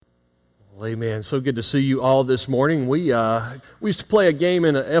Amen. So good to see you all this morning. We used to play a game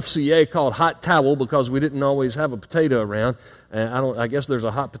in a FCA called Hot Towel because we didn't always have a potato around. And I guess there's a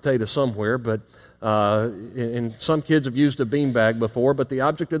hot potato somewhere, but and some kids have used a beanbag before. But the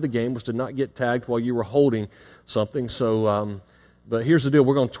object of the game was to not get tagged while you were holding something. So, but here's the deal: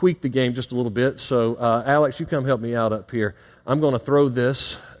 we're going to tweak the game just a little bit. So, Alex, you come help me out up here. I'm going to throw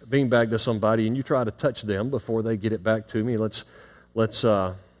this beanbag to somebody, and you try to touch them before they get it back to me.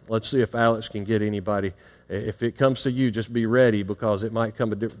 Let's see if Alex can get anybody. If it comes to you, just be ready because it might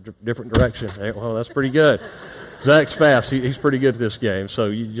come a different direction. Well, that's pretty good. Zach's fast. He's pretty good at this game, so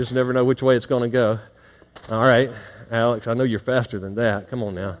you just never know which way it's going to go. All right, Alex, I know you're faster than that. Come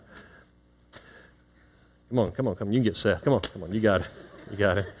on now. Come on. You can get Seth. Come on. You got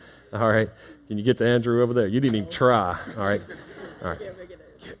it. All right. Can you get to Andrew over there? You didn't even try. All right.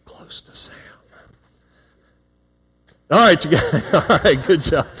 Get close to Sam. All right, you got it. All right, good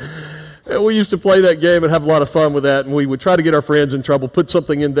job. We used to play that game and have a lot of fun with that, and we would try to get our friends in trouble, put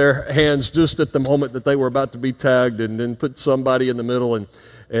something in their hands just at the moment that they were about to be tagged, and then put somebody in the middle,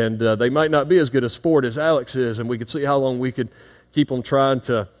 and they might not be as good a sport as Alex is, and we could see how long we could keep them trying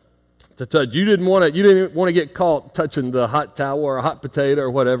to touch. You didn't want to get caught touching the hot towel or a hot potato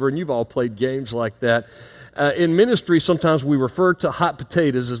or whatever, and you've all played games like that. In ministry, sometimes we refer to hot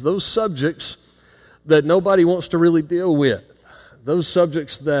potatoes as those subjects that nobody wants to really deal with. Those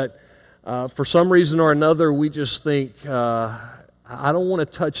subjects that, for some reason or another, we just think, I don't want to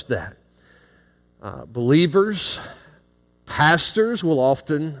touch that. Believers, pastors will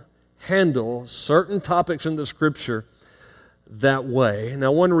often handle certain topics in the Scripture that way.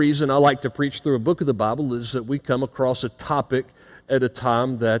 Now, one reason I like to preach through a book of the Bible is that we come across a topic at a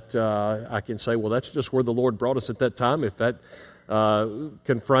time that I can say, well, that's just where the Lord brought us at that time. If that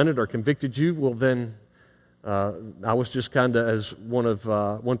confronted or convicted you, well then I was just kind of, as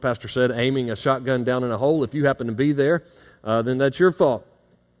one pastor said, aiming a shotgun down in a hole. If you happen to be there, then that's your fault.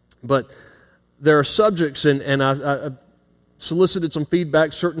 But there are subjects, and I solicited some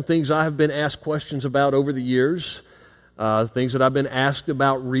feedback, certain things I have been asked questions about over the years, things that I've been asked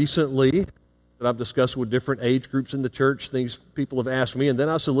about recently that I've discussed with different age groups in the church, things people have asked me, and then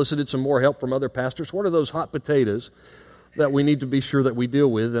I solicited some more help from other pastors. What are those hot potatoes that we need to be sure that we deal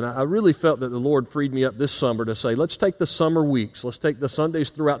with? And I really felt that the Lord freed me up this summer to say, let's take the summer weeks, let's take the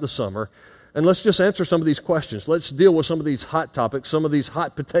Sundays throughout the summer, and let's just answer some of these questions. Let's deal with some of these hot topics, some of these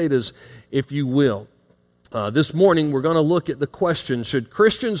hot potatoes, if you will. This morning, we're going to look at the question, should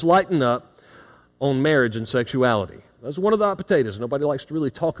Christians lighten up on marriage and sexuality? That's one of the hot potatoes. Nobody likes to really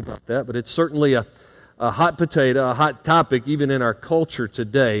talk about that, but it's certainly a hot potato, a hot topic even in our culture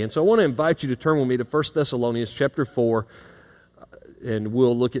today. And so I want to invite you to turn with me to 1 Thessalonians chapter 4, and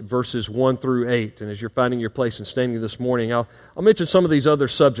we'll look at verses 1 through 8. And as you're finding your place and standing this morning, I'll mention some of these other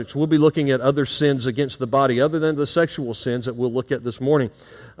subjects. We'll be looking at other sins against the body, other than the sexual sins that we'll look at this morning.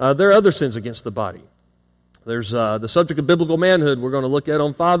 There are other sins against the body. There's the subject of biblical manhood we're going to look at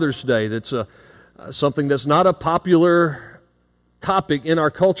on Father's Day. That's something that's not a popular topic in our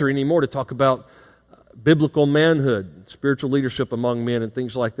culture anymore, to talk about biblical manhood, spiritual leadership among men, and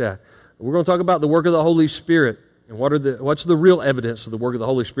things like that. We're going to talk about the work of the Holy Spirit and what's the real evidence of the work of the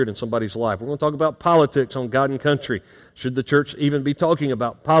Holy Spirit in somebody's life. We're going to talk about politics on God and country. Should the church even be talking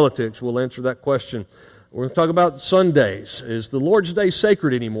about politics? We'll answer that question. We're going to talk about Sundays. Is the Lord's Day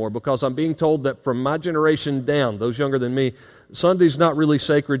sacred anymore? Because I'm being told that from my generation down, those younger than me, Sunday's not really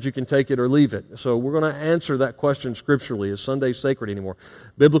sacred. You can take it or leave it. So we're going to answer that question scripturally. Is Sunday sacred anymore?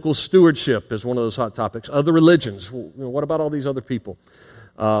 Biblical stewardship is one of those hot topics. Other religions. What about all these other people?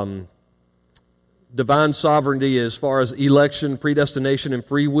 Divine sovereignty as far as election, predestination, and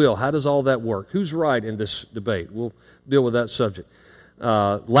free will. How does all that work? Who's right in this debate? We'll deal with that subject.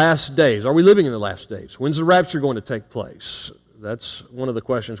 Last days. Are we living in the last days? When's the rapture going to take place? That's one of the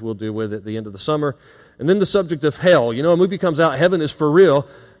questions we'll deal with at the end of the summer. And then the subject of hell. You know, a movie comes out, Heaven is for real,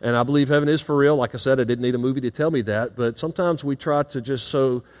 and I believe heaven is for real. Like I said, I didn't need a movie to tell me that, but sometimes we try to just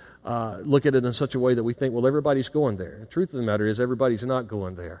look at it in such a way that we think, well, everybody's going there. The truth of the matter is everybody's not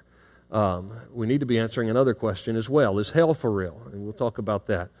going there. We need to be answering another question as well. Is hell for real? And we'll talk about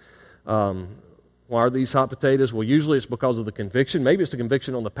that. Why are these hot potatoes? Well, usually it's because of the conviction. Maybe it's the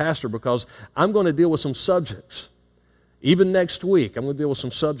conviction on the pastor, because I'm going to deal with some subjects. Even next week, I'm going to deal with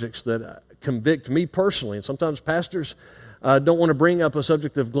some subjects that convict me personally. And sometimes pastors don't want to bring up a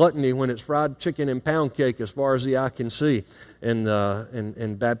subject of gluttony when it's fried chicken and pound cake as far as the eye can see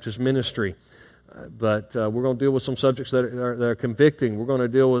in Baptist ministry. But we're going to deal with some subjects that are convicting. We're going to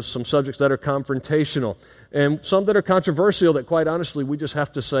deal with some subjects that are confrontational. And some that are controversial that, quite honestly, we just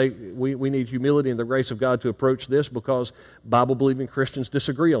have to say we need humility and the grace of God to approach this, because Bible-believing Christians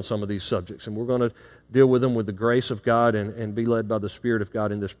disagree on some of these subjects. And we're going to deal with them with the grace of God and be led by the Spirit of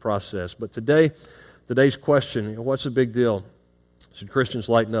God in this process. But today's question, what's the big deal? Should Christians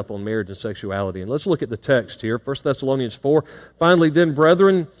lighten up on marriage and sexuality? And let's look at the text here, 1 Thessalonians 4. Finally, then,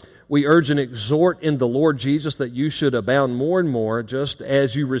 brethren, we urge and exhort in the Lord Jesus that you should abound more and more, just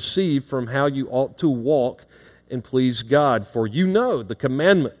as you receive from how you ought to walk and please God. For you know the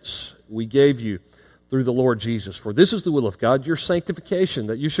commandments we gave you through the Lord Jesus. For this is the will of God, your sanctification,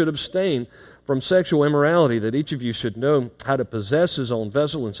 that you should abstain from sexual immorality, that each of you should know how to possess his own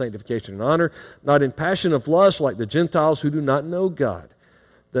vessel in sanctification and honor, not in passion of lust like the Gentiles who do not know God,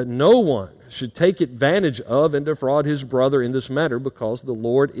 that no one should take advantage of and defraud his brother in this matter, because the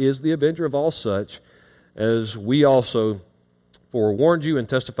Lord is the avenger of all such, as we also forewarned you and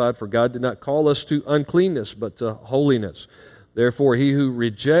testified, for God did not call us to uncleanness, but to holiness. Therefore, he who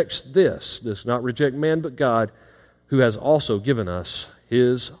rejects this does not reject man, but God, who has also given us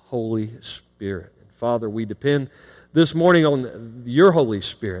his Holy Spirit. And Father, we depend this morning on your Holy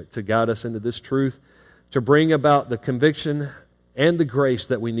Spirit to guide us into this truth, to bring about the conviction and the grace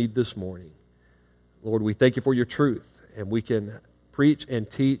that we need this morning. Lord, we thank you for your truth, and we can preach and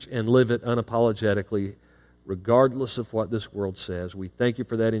teach and live it unapologetically, regardless of what this world says. We thank you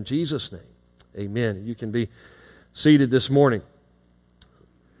for that in Jesus' name. Amen. You can be seated this morning.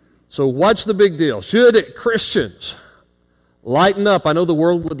 So what's the big deal? Should Christians lighten up? I know the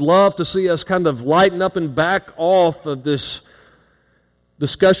world would love to see us kind of lighten up and back off of this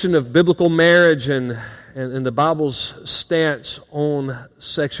discussion of biblical marriage and the Bible's stance on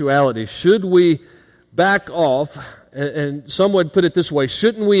sexuality. Should we back off? And some would put it this way: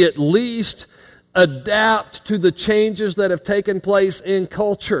 shouldn't we at least adapt to the changes that have taken place in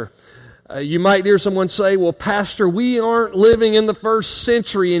culture? You might hear someone say, well, Pastor, we aren't living in the first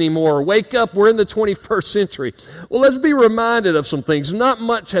century anymore. Wake up, we're in the 21st century. Well, let's be reminded of some things. Not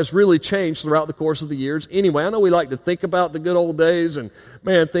much has really changed throughout the course of the years. Anyway, I know we like to think about the good old days, and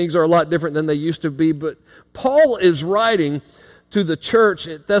man, things are a lot different than they used to be, but Paul is writing to the church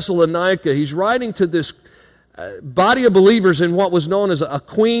at Thessalonica. He's writing to this body of believers in what was known as a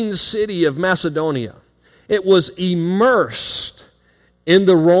queen city of Macedonia. It was immersed in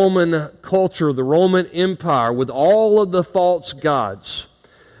the Roman culture, the Roman Empire, with all of the false gods.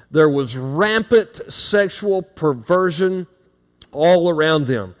 There was rampant sexual perversion all around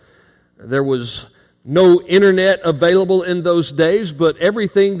them. There was no internet available in those days, but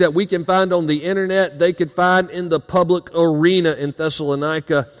everything that we can find on the internet, they could find in the public arena in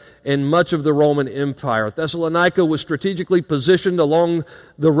Thessalonica and much of the Roman Empire. Thessalonica was strategically positioned along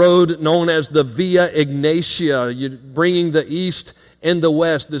the road known as the Via Egnatia, bringing the east and the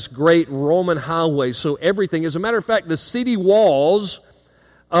west, this great Roman highway. So everything, as a matter of fact, the city walls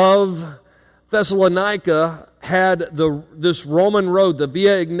of Thessalonica had this Roman road, the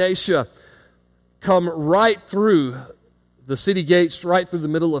Via Egnatia, come right through the city gates, right through the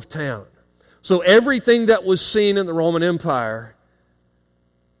middle of town. So everything that was seen in the Roman Empire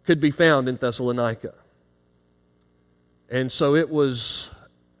could be found in Thessalonica. And so it was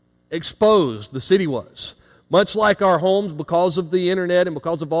exposed, the city was. Much like our homes, because of the internet and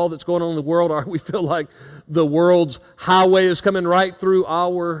because of all that's going on in the world, we feel like the world's highway is coming right through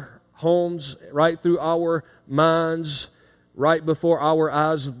our homes, right through our minds, right before our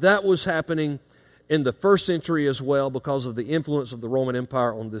eyes. That was happening in the first century as well because of the influence of the Roman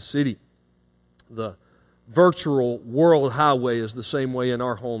Empire on this city. The virtual world highway is the same way in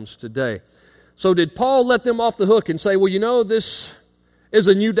our homes today. So did Paul let them off the hook and say, well, you know, this is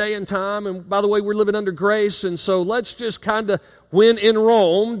a new day and time, and by the way, we're living under grace, and so let's just kind of, when in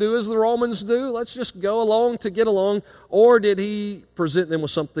Rome, do as the Romans do. Let's just go along to get along. Or did he present them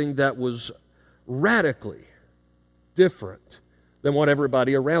with something that was radically different than what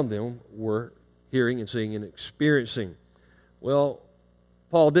everybody around them were hearing and seeing and experiencing? Well,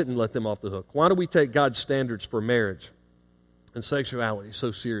 Paul didn't let them off the hook. Why do we take God's standards for marriage and sexuality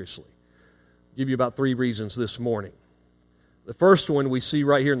so seriously? I'll give you about 3 reasons this morning. The first one we see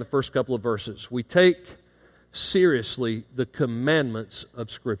right here in the first couple of verses. We take seriously the commandments of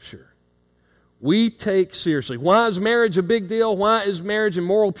Scripture. We take seriously. Why is marriage a big deal? Why is marriage and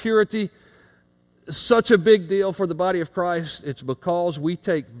moral purity such a big deal for the body of Christ? It's because we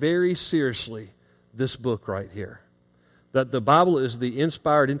take very seriously this book right here. That the Bible is the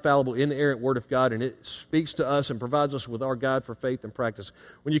inspired, infallible, inerrant Word of God, and it speaks to us and provides us with our guide for faith and practice.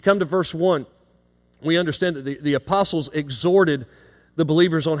 When you come to verse 1, we understand that the apostles exhorted the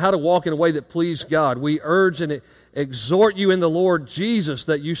believers on how to walk in a way that pleased God. We urge and exhort you in the Lord Jesus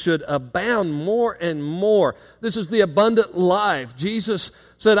that you should abound more and more. This is the abundant life. Jesus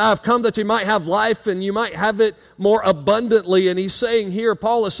said, I have come that you might have life and you might have it more abundantly. And he's saying here,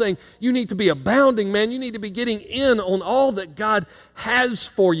 Paul is saying, you need to be abounding, man. You need to be getting in on all that God has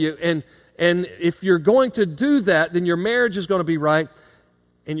for you. And if you're going to do that, then your marriage is going to be right.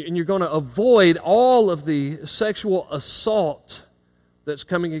 And you're going to avoid all of the sexual assault that's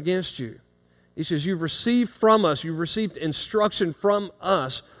coming against you. He says, you've received from us, you've received instruction from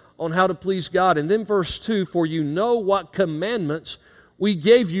us on how to please God. And then verse 2, for you know what commandments we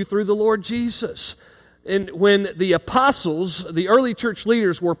gave you through the Lord Jesus. And when the apostles, the early church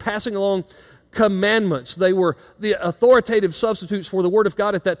leaders, were passing along commandments, they were the authoritative substitutes for the Word of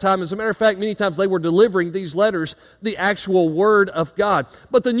God at that time. As a matter of fact, many times they were delivering these letters, the actual Word of God.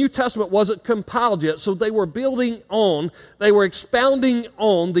 But the New Testament wasn't compiled yet, so they were they were expounding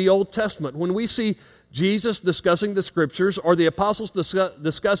on the Old Testament. When we see Jesus discussing the Scriptures or the apostles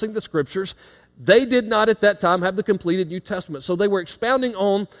discussing the Scriptures, they did not at that time have the completed New Testament. So they were expounding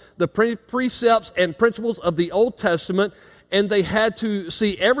on the precepts and principles of the Old Testament, and they had to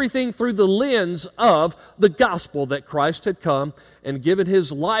see everything through the lens of the gospel that Christ had come and given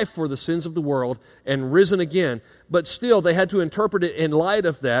His life for the sins of the world and risen again. But still, they had to interpret it in light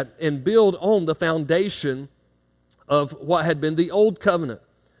of that and build on the foundation of what had been the Old Covenant.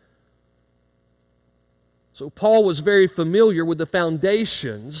 So Paul was very familiar with the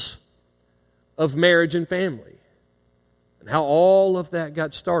foundations of marriage and family and how all of that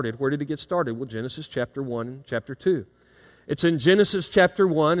got started. Where did it get started? Well, Genesis chapter 1 and chapter 2. It's in Genesis chapter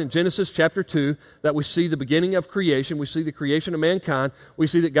 1 and Genesis chapter 2 that we see the beginning of creation. We see the creation of mankind. We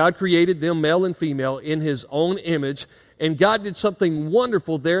see that God created them, male and female, in His own image. And God did something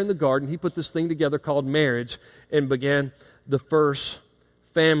wonderful there in the garden. He put this thing together called marriage and began the first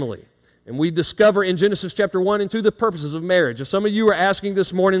family. And we discover in Genesis chapter 1 and 2 the purposes of marriage. If some of you are asking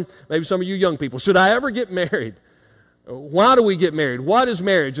this morning, maybe some of you young people, should I ever get married? Why do we get married? What is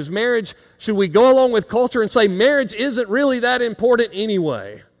marriage? Should we go along with culture and say marriage isn't really that important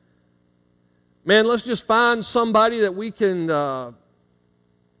anyway? Man, let's just find somebody that we can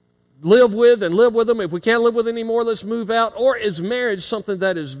live with and live with them. If we can't live with anymore, let's move out. Or is marriage something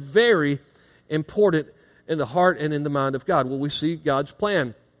that is very important in the heart and in the mind of God? Well, we see God's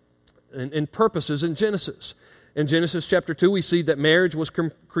plan and purposes in Genesis. In Genesis chapter 2, we see that marriage was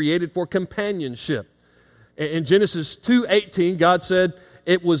created for companionship. In Genesis 2:18, God said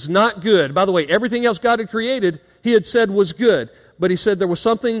it was not good. By the way, everything else God had created, He had said was good. But He said there was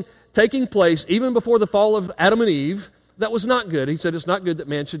something taking place even before the fall of Adam and Eve that was not good. He said it's not good that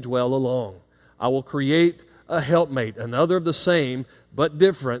man should dwell alone. I will create a helpmate, another of the same but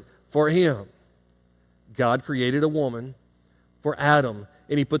different for him. God created a woman for Adam,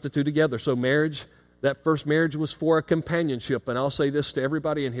 and He put the two together. So marriage, that first marriage was for a companionship. And I'll say this to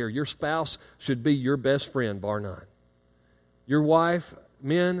everybody in here. Your spouse should be your best friend, bar none. Your wife,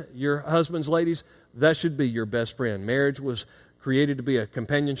 men, your husbands, ladies, that should be your best friend. Marriage was created to be a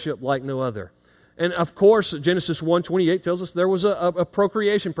companionship like no other. And of course, Genesis 1:28 tells us there was a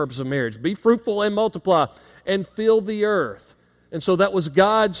procreation purpose of marriage. Be fruitful and multiply and fill the earth. And so that was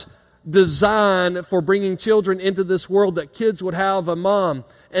God's design for bringing children into this world, that kids would have a mom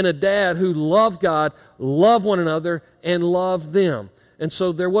and a dad who love God, love one another, and love them. And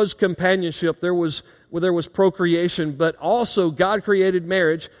so there was companionship, there was procreation, but also God created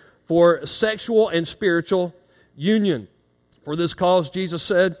marriage for sexual and spiritual union. For this cause, Jesus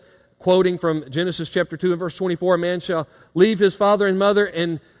said, quoting from Genesis chapter 2 and verse 24, a man shall leave his father and mother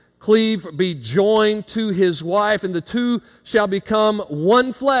and be joined to his wife, and the two shall become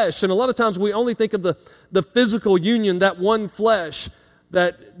one flesh. And a lot of times we only think of the physical union, that one flesh,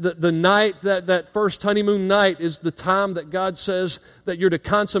 that the night, that first honeymoon night is the time that God says that you're to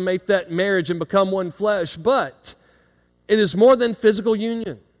consummate that marriage and become one flesh. But it is more than physical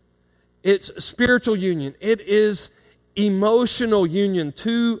union. It's spiritual union. It is emotional union.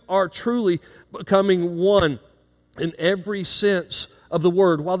 Two are truly becoming one in every sense of the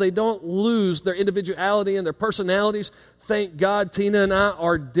word. While they don't lose their individuality and their personalities, thank God Tina and I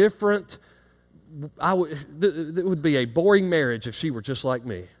are different. It would be a boring marriage if she were just like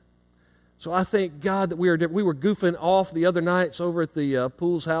me. So I thank God that we are different. We were goofing off the other nights over at the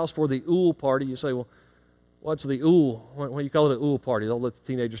Pool's house for the Ool party. You say, well, what's the Ool? Why you call it an Ool party? Don't let the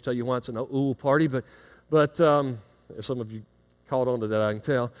teenagers tell you why it's an Ool party. But if some of you caught on to that, I can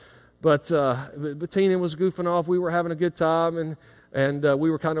tell. But Tina was goofing off. We were having a good time, and we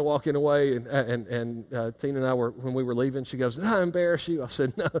were kind of walking away, and Tina and I were, when we were leaving, she goes, "Did I embarrass you?" I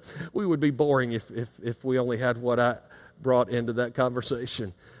said, "No, we would be boring if we only had what I brought into that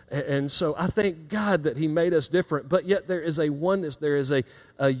conversation. And so I thank God that He made us different, but yet there is a oneness, there is a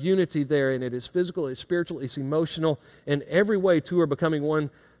unity there, and it is physical, it's spiritual, it's emotional. In every way, two are becoming one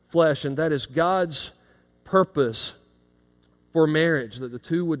flesh, and that is God's purpose for marriage, that the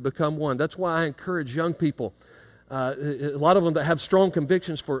two would become one. That's why I encourage young people, a lot of them that have strong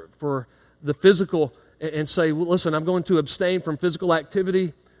convictions for the physical, and say, well, listen, I'm going to abstain from physical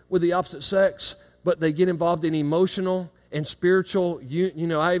activity with the opposite sex, but they get involved in emotional and spiritual.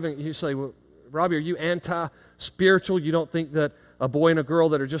 You say, well, Robbie, are you anti-spiritual? You don't think that a boy and a girl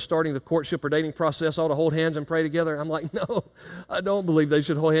that are just starting the courtship or dating process ought to hold hands and pray together? I'm like, no, I don't believe they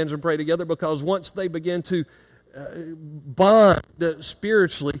should hold hands and pray together, because once they begin to bond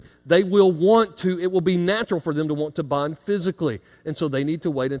spiritually, it will be natural for them to want to bond physically. And so they need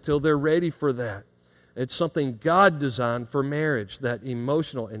to wait until they're ready for that. It's something God designed for marriage, that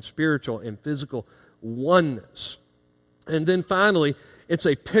emotional and spiritual and physical oneness. And then finally, it's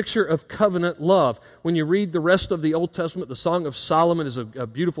a picture of covenant love. When you read the rest of the Old Testament, the Song of Solomon is a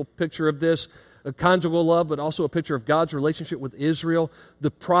beautiful picture of this. A conjugal love, but also a picture of God's relationship with Israel.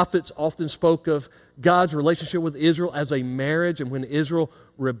 The prophets often spoke of God's relationship with Israel as a marriage, and when Israel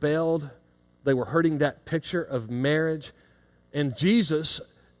rebelled, they were hurting that picture of marriage. And Jesus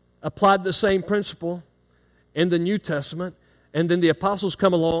applied the same principle in the New Testament, and then the apostles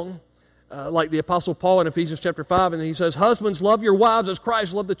come along, like the Apostle Paul in Ephesians chapter 5, and he says, husbands, love your wives as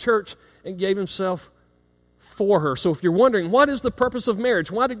Christ loved the church and gave Himself for her. So if you're wondering, what is the purpose of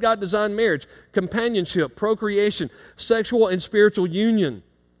marriage? Why did God design marriage? Companionship, procreation, sexual and spiritual union,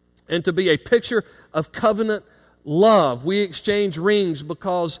 and to be a picture of covenant love. We exchange rings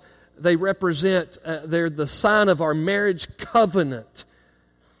because they represent, they're the sign of our marriage covenant.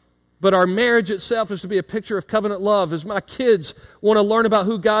 But our marriage itself is to be a picture of covenant love. As my kids want to learn about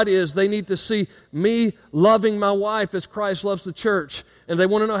who God is, they need to see me loving my wife as Christ loves the church. And they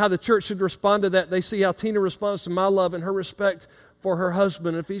want to know how the church should respond to that. They see how Tina responds to my love and her respect for her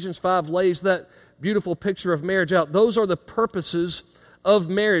husband. Ephesians 5 lays that beautiful picture of marriage out. Those are the purposes of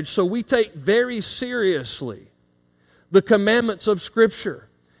marriage. So we take very seriously the commandments of Scripture.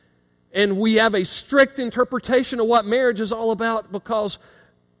 And we have a strict interpretation of what marriage is all about, because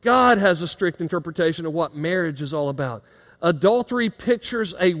God has a strict interpretation of what marriage is all about. Adultery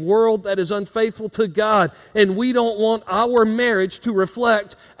pictures a world that is unfaithful to God, and we don't want our marriage to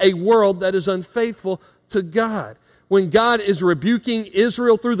reflect a world that is unfaithful to God. When God is rebuking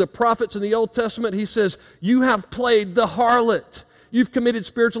Israel through the prophets in the Old Testament, He says, you have played the harlot. You've committed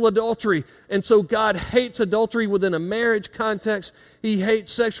spiritual adultery. And so God hates adultery within a marriage context. He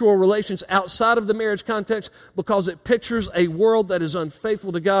hates sexual relations outside of the marriage context because it pictures a world that is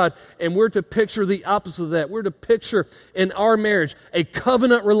unfaithful to God. And we're to picture the opposite of that. We're to picture in our marriage a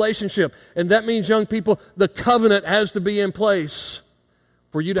covenant relationship. And that means, young people, the covenant has to be in place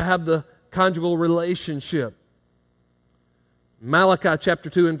for you to have the conjugal relationship. Malachi chapter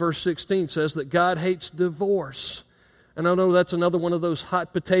 2 and verse 16 says that God hates divorce. And I know that's another one of those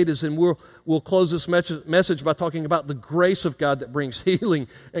hot potatoes, and we'll close this message by talking about the grace of God that brings healing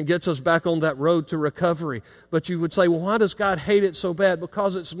and gets us back on that road to recovery. But you would say, well, why does God hate it so bad?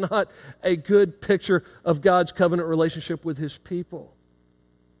 Because it's not a good picture of God's covenant relationship with His people.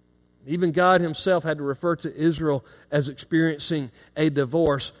 Even God Himself had to refer to Israel as experiencing a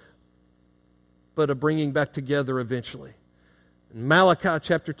divorce, but a bringing back together eventually. In Malachi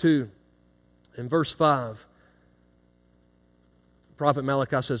chapter 2 and verse 5, Prophet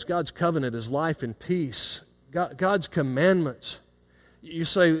Malachi says, God's covenant is life and peace. God's commandments. You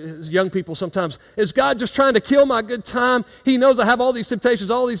say, as young people sometimes, is God just trying to kill my good time? He knows I have all these temptations,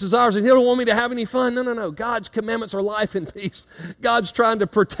 all these desires, and He don't want me to have any fun. No. God's commandments are life and peace. God's trying to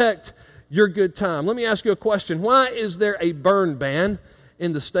protect your good time. Let me ask you a question. Why is there a burn ban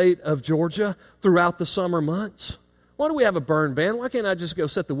in the state of Georgia throughout the summer months? Why do we have a burn ban? Why can't I just go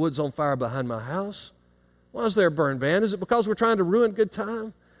set the woods on fire behind my house? Why is there a burn ban? Is it because we're trying to ruin good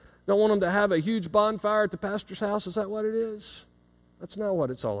time? Don't want them to have a huge bonfire at the pastor's house? Is that what it is? That's not what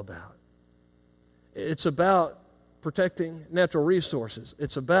it's all about. It's about protecting natural resources.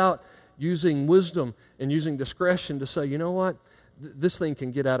 It's about using wisdom and using discretion to say, you know what? This thing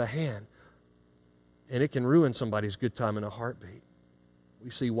can get out of hand, and it can ruin somebody's good time in a heartbeat. We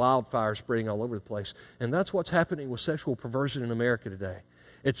see wildfires spreading all over the place, and that's what's happening with sexual perversion in America today.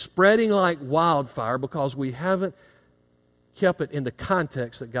 It's spreading like wildfire because we haven't kept it in the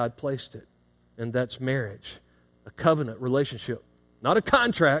context that God placed it, and that's marriage, a covenant relationship, not a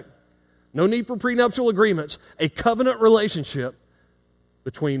contract, no need for prenuptial agreements, a covenant relationship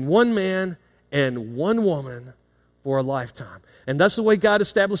between one man and one woman for a lifetime. And that's the way God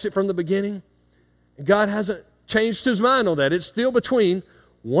established it from the beginning. God hasn't changed his mind on that. It's still between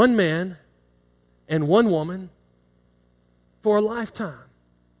one man and one woman for a lifetime.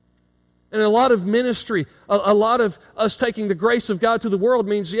 And a lot of ministry, a lot of us taking the grace of God to the world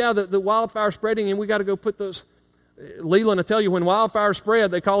means, yeah, the wildfire spreading, and we got to go put those. Leland will tell you, when wildfires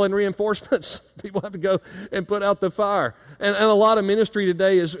spread, they call in reinforcements. People have to go and put out the fire. And a lot of ministry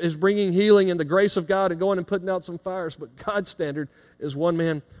today is bringing healing and the grace of God and going and putting out some fires. But God's standard is one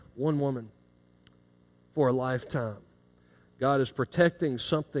man, one woman for a lifetime. God is protecting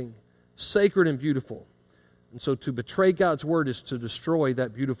something sacred and beautiful. And so to betray God's word is to destroy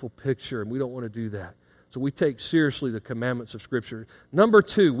that beautiful picture, and we don't want to do that. So we take seriously the commandments of Scripture. Number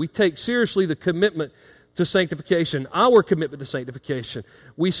 2, we take seriously the commitment to sanctification, our commitment to sanctification.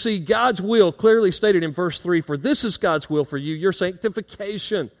 We see God's will clearly stated in verse 3, for this is God's will for you, your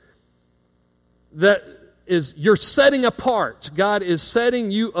sanctification. That is, you're setting apart. God is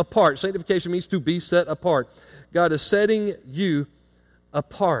setting you apart. Sanctification means to be set apart. God is setting you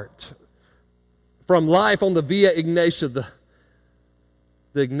apart from life on the Via Ignatia, the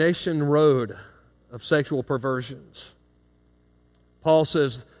Ignatian road of sexual perversions. Paul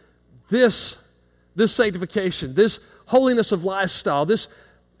says, this sanctification, this holiness of lifestyle, this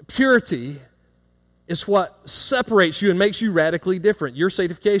purity is what separates you and makes you radically different, your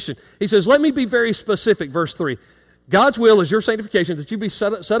sanctification. He says, let me be very specific, verse 3. God's will is your sanctification, that you be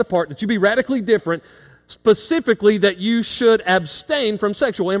set apart, that you be radically different, specifically that you should abstain from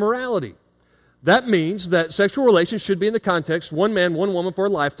sexual immorality. That means that sexual relations should be in the context, one man, one woman for a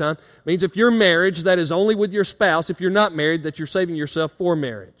lifetime. It means if you're married, that is only with your spouse. If you're not married, that you're saving yourself for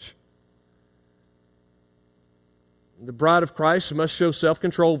marriage. The bride of Christ must show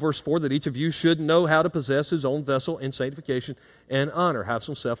self-control, verse 4, that each of you should know how to possess his own vessel in sanctification and honor. Have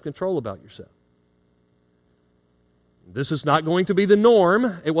some self-control about yourself. This is not going to be the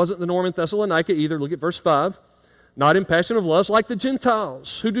norm. It wasn't the norm in Thessalonica either. Look at verse 5. Not in passion of lust like the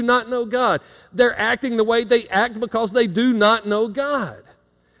Gentiles who do not know God. They're acting the way they act because they do not know God.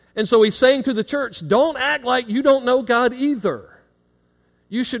 And so he's saying to the church, don't act like you don't know God either.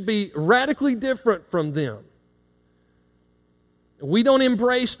 You should be radically different from them. We don't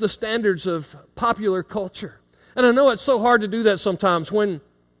embrace the standards of popular culture. And I know it's so hard to do that sometimes when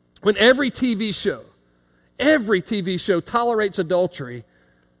every TV show tolerates adultery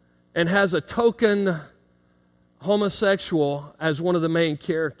and has a token homosexual as one of the main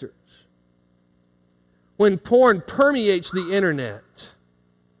characters. When porn permeates the internet,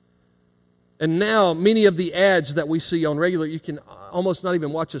 and now many of the ads that we see on regular, you can almost not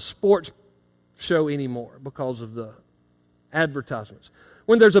even watch a sports show anymore because of the advertisements.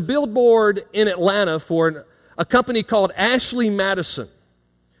 When there's a billboard in Atlanta for a company called Ashley Madison,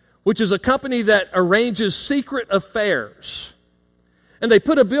 which is a company that arranges secret affairs, and they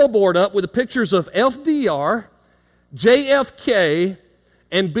put a billboard up with the pictures of FDR, JFK,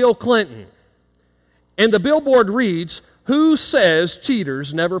 and Bill Clinton. And the billboard reads, "Who says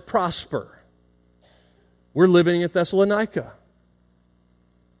cheaters never prosper?" We're living in Thessalonica.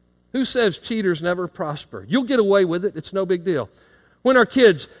 Who says cheaters never prosper? You'll get away with it. It's no big deal. When our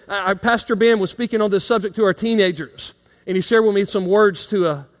kids, Pastor Ben was speaking on this subject to our teenagers, and he shared with me some words to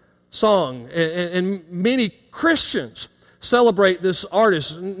a song. And many Christians celebrate this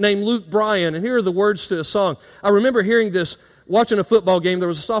artist named Luke Bryan, and here are the words to a song. I remember hearing this, watching a football game. There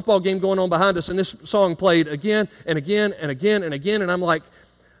was a softball game going on behind us, and this song played again and again and again and again, and I'm like,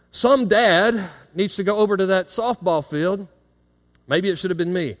 some dad needs to go over to that softball field, maybe it should have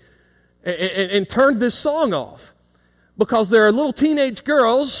been me, and turn this song off, because there are little teenage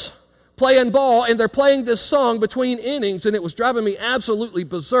girls playing ball, and they're playing this song between innings, and it was driving me absolutely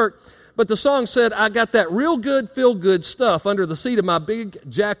berserk. But the song said, I got that real good, feel-good stuff under the seat of my big,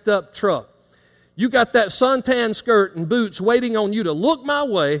 jacked-up truck. You got that suntan skirt and boots waiting on you to look my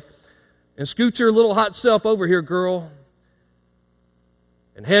way and scoot your little hot self over here, girl,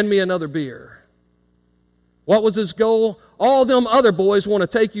 and hand me another beer. What was his goal? All them other boys want to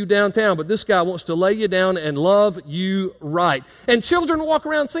take you downtown, but this guy wants to lay you down and love you right. And children walk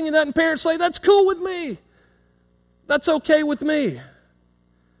around singing that, and parents say, that's cool with me. That's okay with me.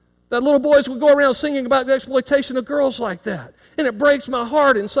 That little boys would go around singing about the exploitation of girls like that. And it breaks my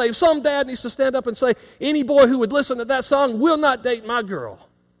heart and say, some dad needs to stand up and say, any boy who would listen to that song will not date my girl.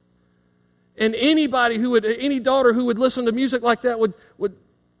 And any daughter who would listen to music like that would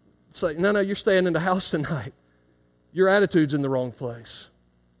say, no, you're staying in the house tonight. Your attitude's in the wrong place.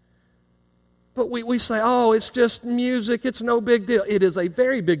 But we say, oh, it's just music, it's no big deal. It is a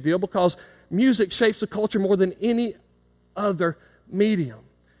very big deal, because music shapes the culture more than any other medium.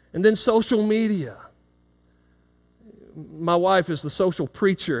 And then social media. My wife is the social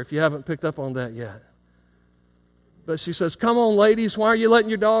preacher, if you haven't picked up on that yet. But she says, come on, ladies, why are you letting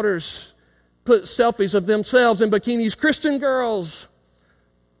your daughters put selfies of themselves in bikinis? Christian girls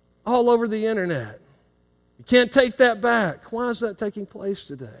all over the internet. You can't take that back. Why is that taking place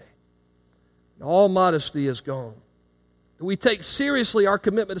today? All modesty is gone. We take seriously our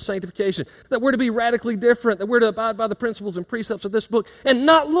commitment to sanctification, that we're to be radically different, that we're to abide by the principles and precepts of this book and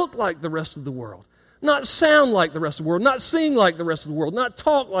not look like the rest of the world, not sound like the rest of the world, not sing like the rest of the world, not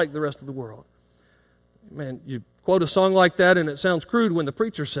talk like the rest of the world. Man, you quote a song like that and it sounds crude when the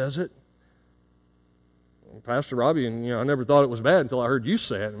preacher says it. Pastor Robbie, and I never thought it was bad until I heard you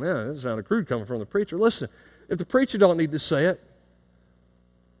say it. Man, it sounded crude coming from the preacher. Listen, if the preacher don't need to say it,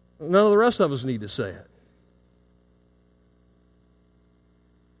 none of the rest of us need to say it.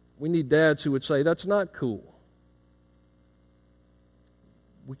 We need dads who would say, that's not cool.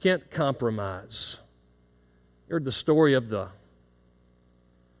 We can't compromise. You heard the story of the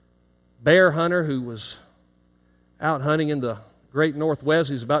bear hunter who was out hunting in the great Northwest.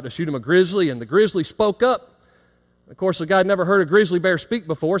 He was about to shoot him a grizzly, and the grizzly spoke up. Of course, the guy had never heard a grizzly bear speak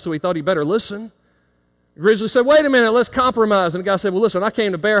before, so he thought he better listen. The grizzly said, wait a minute, let's compromise. And the guy said, well, listen, I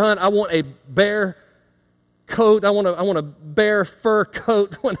came to bear hunt. I want a bear coat. I want a bear fur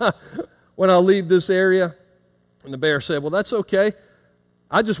coat when I leave this area. And the bear said, well, that's okay.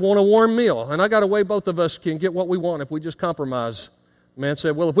 I just want a warm meal, and I got a way both of us can get what we want if we just compromise. The man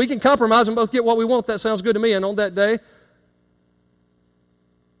said, well, if we can compromise and both get what we want, that sounds good to me. And on that day,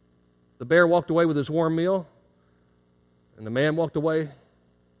 the bear walked away with his warm meal, and the man walked away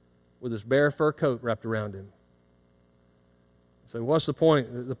with his bear fur coat wrapped around him. So what's the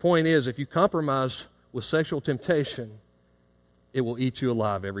point? The point is, if you compromise with sexual temptation, it will eat you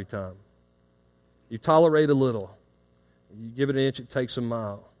alive every time. You tolerate a little. You give it an inch, it takes a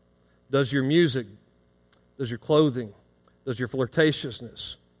mile. Does your music, does your clothing, does your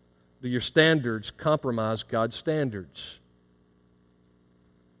flirtatiousness, do your standards compromise God's standards?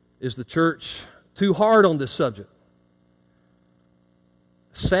 Is the church too hard on this subject?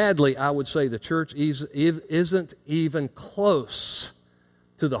 Sadly, I would say the church isn't even close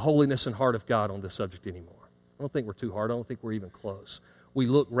to the holiness and heart of God on this subject anymore. I don't think we're too hard. I don't think we're even close. We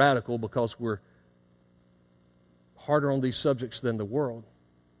look radical because we're harder on these subjects than the world,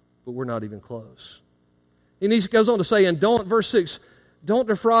 but we're not even close. He goes on to say, and verse 6, don't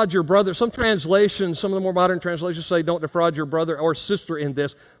defraud your brother. Some translations, some of the more modern translations say don't defraud your brother or sister in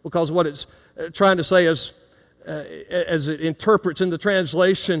this, because what it's trying to say is, as it interprets in the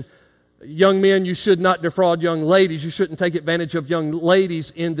translation, young men, you should not defraud young ladies. You shouldn't take advantage of young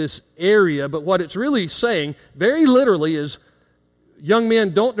ladies in this area. But what it's really saying, very literally, is young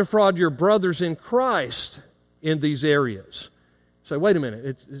men, don't defraud your brothers in Christ in these areas. So wait a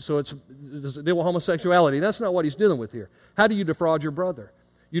minute, does it deal with homosexuality? That's not what he's dealing with here. How do you defraud your brother?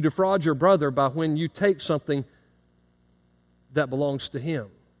 You defraud your brother by when you take something that belongs to him.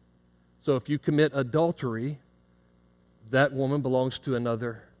 So if you commit adultery, that woman belongs to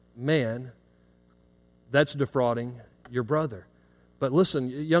another man. That's defrauding your brother. But listen,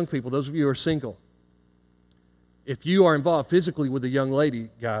 young people, those of you who are single, if you are involved physically with a young lady,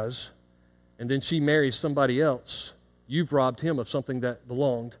 guys, and then she marries somebody else, you've robbed him of something that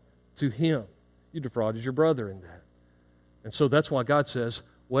belonged to him. You defrauded your brother in that. And so that's why God says,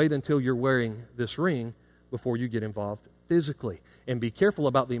 wait until you're wearing this ring before you get involved physically. And be careful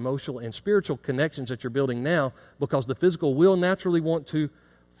about the emotional and spiritual connections that you're building now, because the physical will naturally want to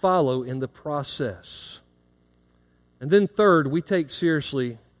follow in the process. And then third, we take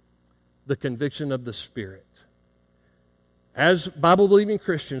seriously the conviction of the Spirit. As Bible-believing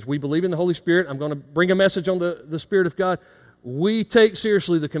Christians, we believe in the Holy Spirit. I'm going to bring a message on the Spirit of God. We take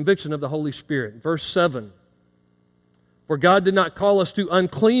seriously the conviction of the Holy Spirit. Verse 7, for God did not call us to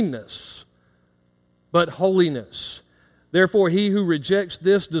uncleanness, but holiness. Therefore, he who rejects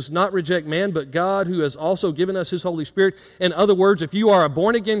this does not reject man, but God, who has also given us his Holy Spirit. In other words, if you are a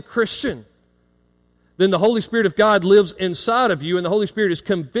born-again Christian, then the Holy Spirit of God lives inside of you, and the Holy Spirit is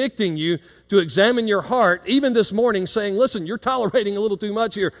convicting you to examine your heart, even this morning, saying, listen, you're tolerating a little too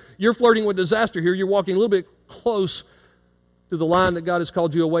much here. You're flirting with disaster here. You're walking a little bit close to the line that God has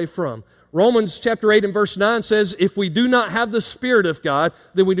called you away from. Romans chapter 8 and verse 9 says, if we do not have the Spirit of God,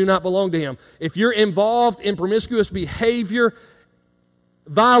 then we do not belong to Him. If you're involved in promiscuous behavior,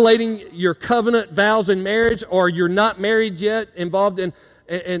 violating your covenant vows in marriage, or you're not married yet, involved in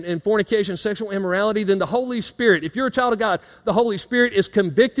fornication, sexual immorality, then the Holy Spirit, if you're a child of God, the Holy Spirit is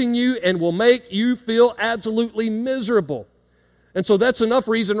convicting you and will make you feel absolutely miserable. And so that's enough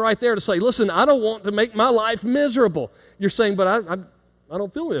reason right there to say, listen, I don't want to make my life miserable. You're saying, but I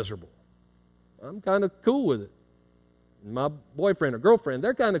don't feel miserable. I'm kind of cool with it. My boyfriend or girlfriend,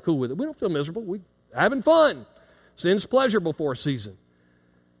 they're kind of cool with it. We don't feel miserable. We're having fun. Sin's pleasurable for a season.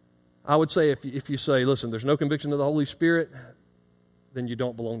 I would say if you say, listen, there's no conviction of the Holy Spirit, then you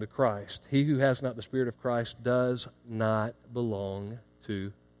don't belong to Christ. He who has not the Spirit of Christ does not belong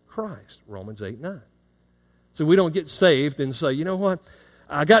to Christ. Romans 8:9. So we don't get saved and say, you know what?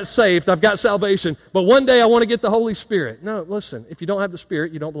 I got saved, I've got salvation, but one day I want to get the Holy Spirit. No, listen, if you don't have the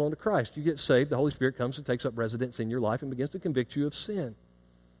Spirit, you don't belong to Christ. You get saved, the Holy Spirit comes and takes up residence in your life and begins to convict you of sin.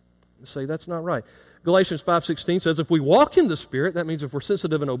 You say, that's not right. Galatians 5:16 says, if we walk in the Spirit, that means if we're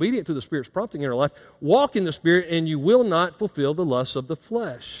sensitive and obedient to the Spirit's prompting in our life, walk in the Spirit and you will not fulfill the lusts of the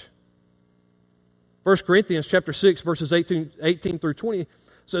flesh. 1 Corinthians chapter 6, verses 18 through 20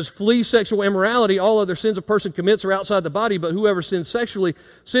 says, flee sexual immorality. All other sins a person commits are outside the body, but whoever sins sexually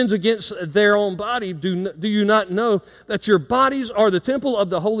sins against their own body. Do you not know that your bodies are the temple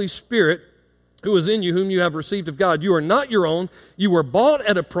of the Holy Spirit who is in you, whom you have received of God? You are not your own. You were bought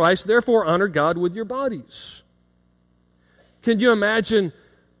at a price. Therefore, honor God with your bodies. Can you imagine,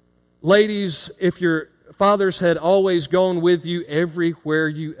 ladies, if your fathers had always gone with you everywhere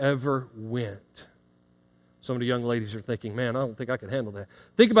you ever went? Some of the young ladies are thinking, man, I don't think I could handle that.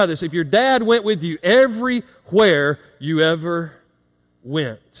 Think about this. If your dad went with you everywhere you ever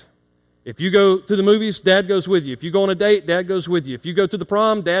went. If you go to the movies, Dad goes with you. If you go on a date, Dad goes with you. If you go to the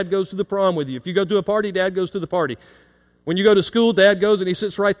prom, Dad goes to the prom with you. If you go to a party, Dad goes to the party. When you go to school, Dad goes and he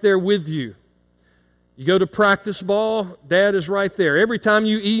sits right there with you. You go to practice ball, Dad is right there. Every time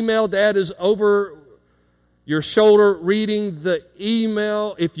you email, Dad is over your shoulder reading the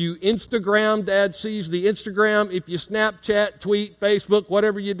email. If you Instagram, Dad sees the Instagram. If you Snapchat, tweet, Facebook,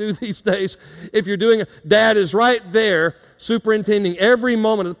 whatever you do these days, if you're doing it, Dad is right there superintending every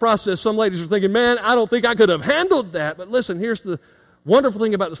moment of the process. Some ladies are thinking, man, I don't think I could have handled that. But listen, here's the wonderful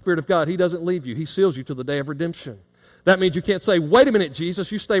thing about the Spirit of God. He doesn't leave you. He seals you to the day of redemption. That means you can't say, wait a minute,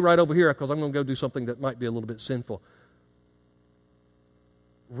 Jesus, you stay right over here because I'm going to go do something that might be a little bit sinful.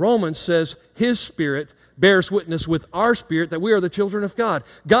 Romans says His Spirit bears witness with our spirit that we are the children of God.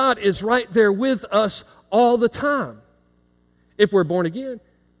 God is right there with us all the time. If we're born again,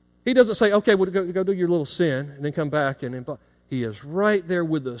 He doesn't say, okay, well, go do your little sin and then come back and invite. He is right there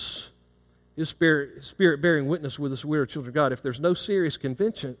with us. His Spirit bearing witness with us, we are children of God. If there's no serious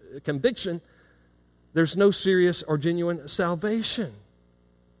conviction, there's no serious or genuine salvation.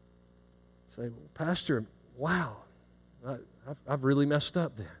 Say, well, Pastor, wow, I've really messed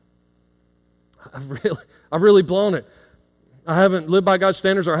up then. I've really blown it. I haven't lived by God's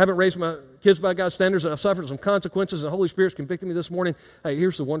standards, or I haven't raised my kids by God's standards, and I've suffered some consequences, and the Holy Spirit's convicting me this morning. Hey,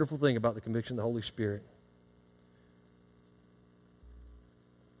 here's the wonderful thing about the conviction of the Holy Spirit.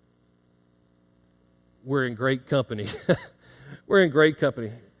 We're in great company. We're in great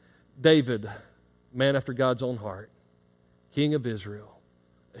company. David, man after God's own heart, King of Israel,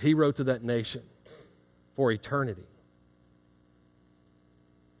 he wrote to that nation for eternity.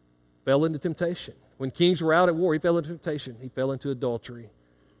 Fell into temptation. When kings were out at war, he fell into temptation. He fell into adultery.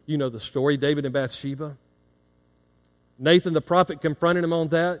 You know the story, David and Bathsheba. Nathan the prophet confronted him on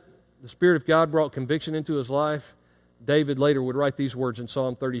that. The Spirit of God brought conviction into his life. David later would write these words in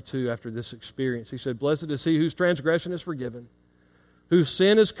Psalm 32 after this experience. He said, blessed is he whose transgression is forgiven, whose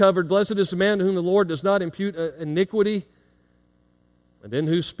sin is covered. Blessed is the man to whom the Lord does not impute iniquity, and in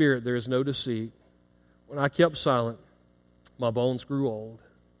whose spirit there is no deceit. When I kept silent, my bones grew old.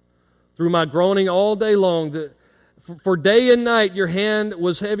 Through my groaning all day long, for day and night your hand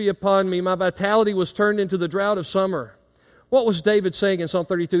was heavy upon me. My vitality was turned into the drought of summer. What was David saying in Psalm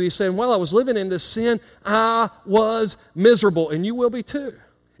 32? He's saying, while I was living in this sin, I was miserable, and you will be too.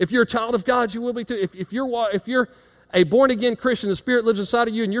 If you're a child of God, you will be too. If you're a born-again Christian, the Spirit lives inside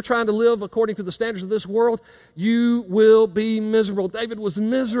of you, and you're trying to live according to the standards of this world, you will be miserable. David was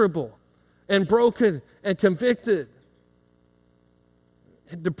miserable and broken and convicted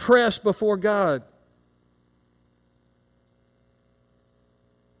and depressed before God.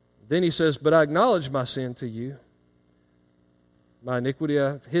 Then he says, but I acknowledge my sin to you. My iniquity I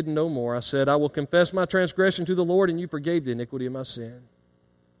have hidden no more. I said, I will confess my transgression to the Lord, and you forgave the iniquity of my sin.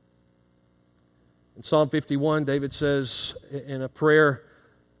 In Psalm 51, David says in a prayer,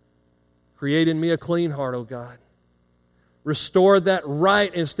 create in me a clean heart, O God. Restore that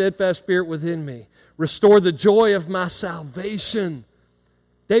right and steadfast spirit within me. Restore the joy of my salvation.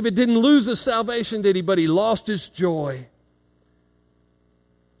 David didn't lose his salvation, did he? But he lost his joy.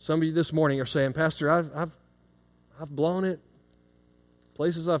 Some of you this morning are saying, Pastor, I've blown it.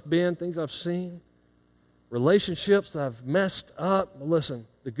 Places I've been, things I've seen, relationships that I've messed up. Listen,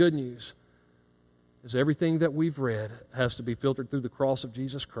 the good news is everything that we've read has to be filtered through the cross of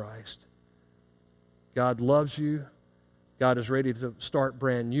Jesus Christ. God loves you. God is ready to start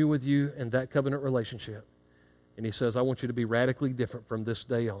brand new with you in that covenant relationship. And He says, I want you to be radically different from this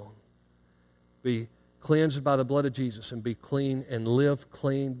day on. Be cleansed by the blood of Jesus and be clean and live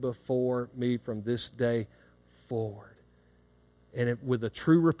clean before me from this day forward. And with a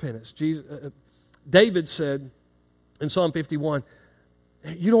true repentance. David said in Psalm 51,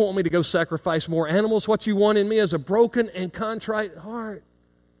 you don't want me to go sacrifice more animals. What you want in me is a broken and contrite heart.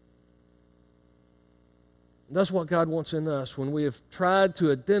 And that's what God wants in us when we have tried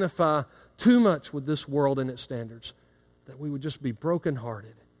to identify too much with this world and its standards, that we would just be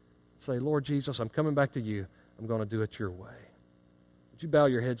brokenhearted. Say, Lord Jesus, I'm coming back to you. I'm going to do it your way. Would you bow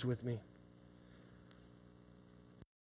your heads with me?